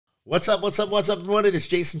What's up, everyone? It is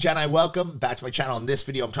Jason Jani. Welcome back to my channel. In this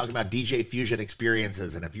video, I'm talking about DJ Fusion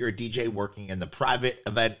experiences. And if you're a DJ working in the private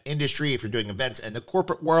event industry, if you're doing events in the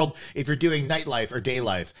corporate world, if you're doing nightlife or day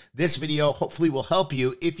life, this video hopefully will help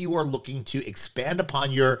you if you are looking to expand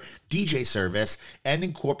upon your DJ service and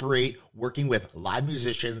incorporate working with live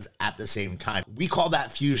musicians at the same time. We call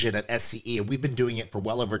that fusion at SCE, and we've been doing it for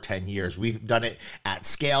well over 10 years. We've done it at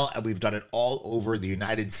scale, and we've done it all over the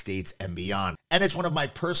United States and beyond. And it's one of my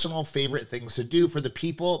personal favorite things to do for the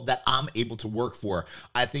people that I'm able to work for.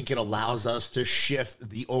 I think it allows us to shift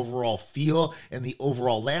the overall feel and the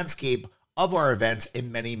overall landscape of our events in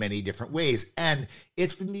many, many different ways. And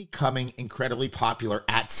it's been becoming incredibly popular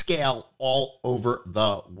at scale all over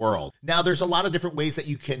the world. Now, there's a lot of different ways that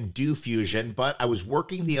you can do fusion, but I was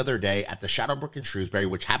working the other day at the Shadowbrook in Shrewsbury,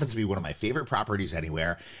 which happens to be one of my favorite properties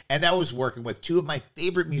anywhere. And I was working with two of my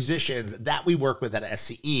favorite musicians that we work with at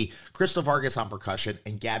SCE, Crystal Vargas on percussion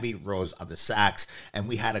and Gabby Rose on the sax. And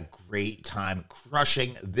we had a great time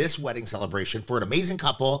crushing this wedding celebration for an amazing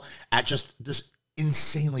couple at just this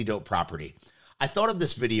insanely dope property. I thought of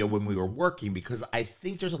this video when we were working because I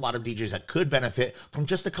think there's a lot of DJs that could benefit from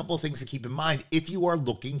just a couple of things to keep in mind if you are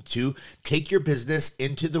looking to take your business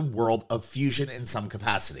into the world of fusion in some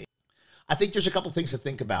capacity. I think there's a couple things to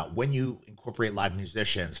think about when you incorporate live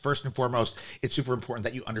musicians. First and foremost, it's super important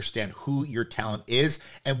that you understand who your talent is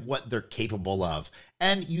and what they're capable of.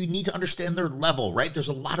 And you need to understand their level, right? There's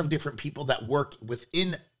a lot of different people that work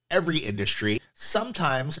within every industry.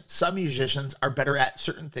 Sometimes some musicians are better at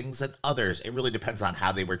certain things than others. It really depends on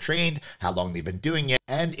how they were trained, how long they've been doing it,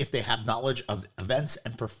 and if they have knowledge of events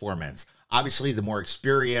and performance. Obviously, the more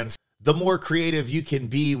experience, the more creative you can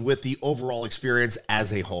be with the overall experience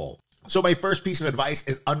as a whole. So my first piece of advice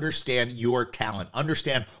is understand your talent,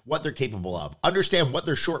 understand what they're capable of, understand what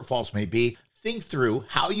their shortfalls may be, think through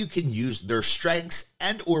how you can use their strengths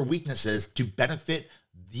and or weaknesses to benefit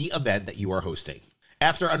the event that you are hosting.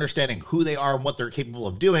 After understanding who they are and what they're capable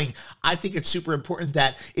of doing, I think it's super important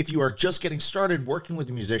that if you are just getting started working with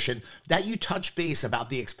a musician, that you touch base about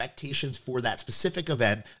the expectations for that specific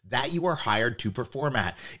event that you are hired to perform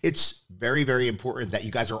at. It's very, very important that you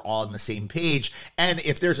guys are all on the same page. And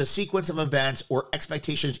if there's a sequence of events or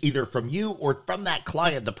expectations either from you or from that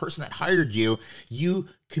client, the person that hired you, you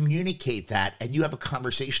communicate that and you have a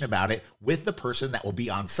conversation about it with the person that will be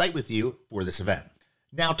on site with you for this event.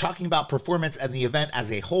 Now, talking about performance and the event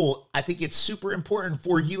as a whole, I think it's super important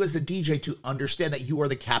for you as the DJ to understand that you are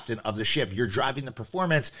the captain of the ship. You're driving the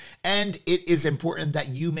performance, and it is important that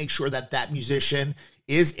you make sure that that musician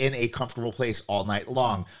is in a comfortable place all night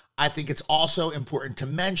long. I think it's also important to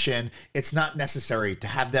mention it's not necessary to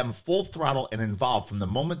have them full throttle and involved from the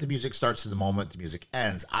moment the music starts to the moment the music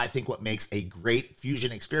ends. I think what makes a great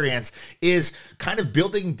fusion experience is kind of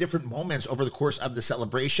building different moments over the course of the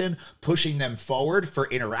celebration, pushing them forward for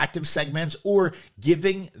interactive segments, or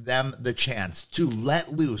giving them the chance to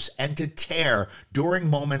let loose and to tear during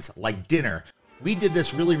moments like dinner. We did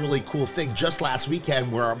this really, really cool thing just last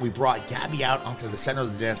weekend where we brought Gabby out onto the center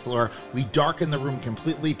of the dance floor. We darkened the room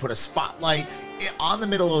completely, put a spotlight on the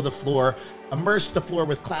middle of the floor, immersed the floor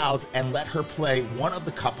with clouds, and let her play one of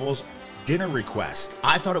the couple's dinner requests.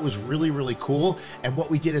 I thought it was really, really cool. And what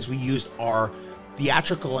we did is we used our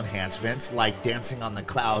theatrical enhancements like dancing on the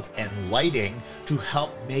clouds and lighting to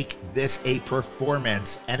help make this a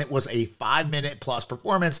performance. And it was a 5-minute plus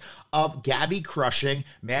performance of Gabby crushing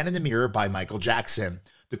Man in the Mirror by Michael Jackson.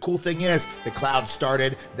 The cool thing is the clouds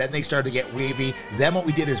started, then they started to get wavy. Then what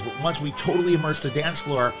we did is once we totally immersed the dance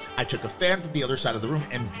floor, I took a fan from the other side of the room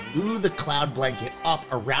and blew the cloud blanket up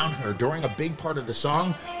around her. During a big part of the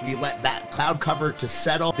song, we let that cloud cover to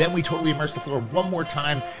settle. Then we totally immersed the floor one more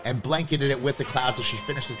time and blanketed it with the clouds as she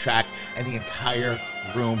finished the track, and the entire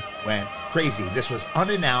room went crazy. This was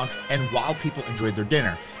unannounced and while people enjoyed their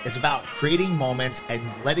dinner. It's about creating moments and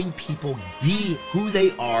letting people be who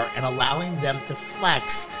they are and allowing them to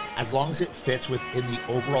flex as long as it fits within the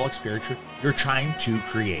overall experience you're trying to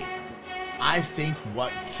create. I think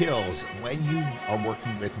what kills when you are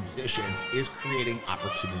working with musicians is creating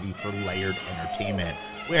opportunity for layered entertainment,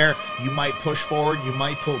 where you might push forward, you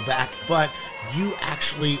might pull back, but you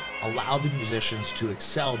actually allow the musicians to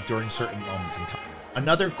excel during certain moments in time.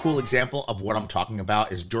 Another cool example of what I'm talking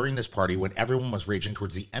about is during this party when everyone was raging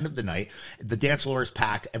towards the end of the night, the dance floor is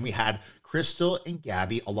packed and we had Crystal and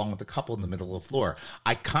Gabby along with the couple in the middle of the floor.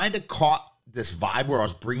 I kind of caught this vibe where I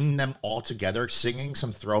was bringing them all together, singing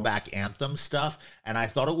some throwback anthem stuff. And I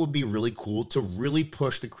thought it would be really cool to really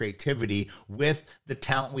push the creativity with the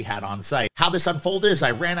talent we had on site. How this unfolded is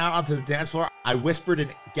I ran out onto the dance floor. I whispered in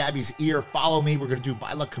Gabby's ear, follow me. We're going to do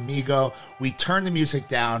Baila Conmigo. We turned the music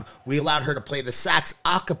down. We allowed her to play the sax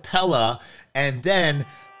a cappella. And then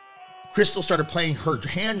Crystal started playing her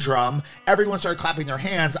hand drum. Everyone started clapping their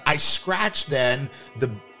hands. I scratched then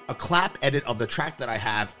a clap edit of the track that I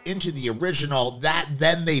have into the original that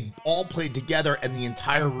then they all played together and the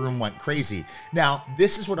entire room went crazy. Now,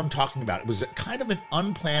 this is what I'm talking about. It was kind of an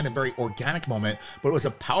unplanned and very organic moment, but it was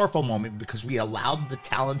a powerful moment because we allowed the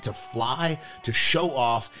talent to fly, to show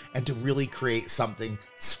off, and to really create something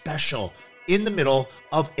special in the middle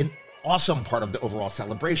of an awesome part of the overall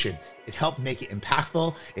celebration. It helped make it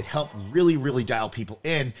impactful. It helped really, really dial people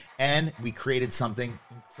in, and we created something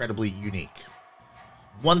incredibly unique.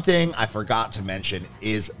 One thing I forgot to mention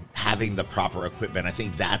is having the proper equipment. I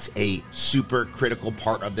think that's a super critical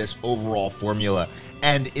part of this overall formula.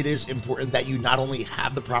 And it is important that you not only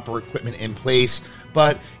have the proper equipment in place,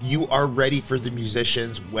 but you are ready for the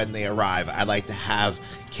musicians when they arrive. I like to have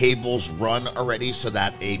cables run already so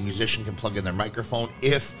that a musician can plug in their microphone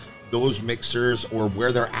if those mixers or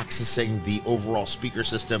where they're accessing the overall speaker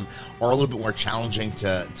system are a little bit more challenging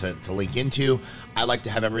to link into. I like to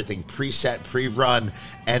have everything preset, pre-run,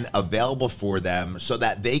 and available for them so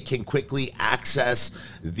that they can quickly access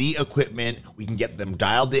the equipment. We can get them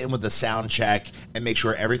dialed in with the sound check and make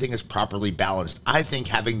sure everything is properly balanced. I think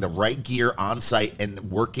having the right gear on site and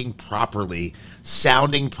working properly,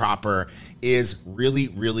 sounding proper, is really,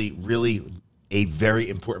 really, really a very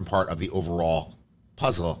important part of the overall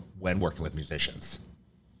puzzle when working with musicians.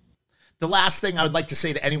 The last thing I would like to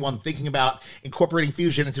say to anyone thinking about incorporating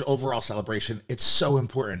fusion into overall celebration, it's so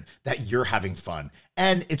important that you're having fun.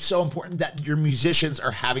 And it's so important that your musicians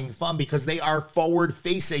are having fun because they are forward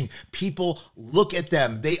facing. People look at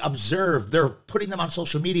them, they observe, they're putting them on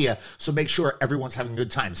social media. So make sure everyone's having a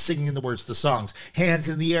good time, singing the words to songs, hands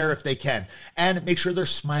in the air if they can, and make sure they're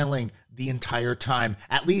smiling the entire time,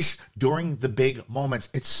 at least during the big moments.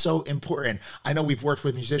 It's so important. I know we've worked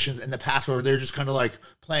with musicians in the past where they're just kind of like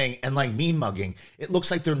playing and like mean mugging. It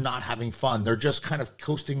looks like they're not having fun. They're just kind of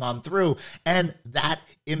coasting on through, and that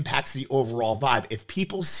impacts the overall vibe. If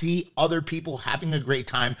people see other people having a great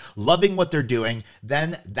time, loving what they're doing,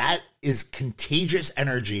 then that is contagious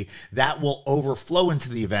energy that will overflow into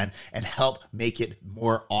the event and help make it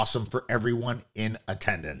more awesome for everyone in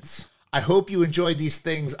attendance. I hope you enjoyed these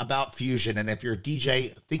things about Fusion, and if you're a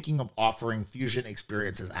DJ thinking of offering Fusion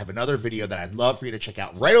experiences, I have another video that I'd love for you to check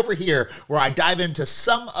out right over here where I dive into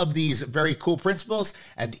some of these very cool principles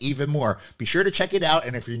and even more. Be sure to check it out,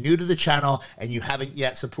 and if you're new to the channel and you haven't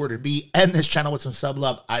yet supported me and this channel with some sub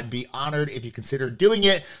love, I'd be honored if you consider doing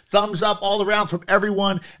it. Thumbs up all around from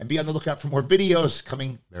everyone, and be on the lookout for more videos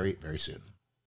coming very, very soon.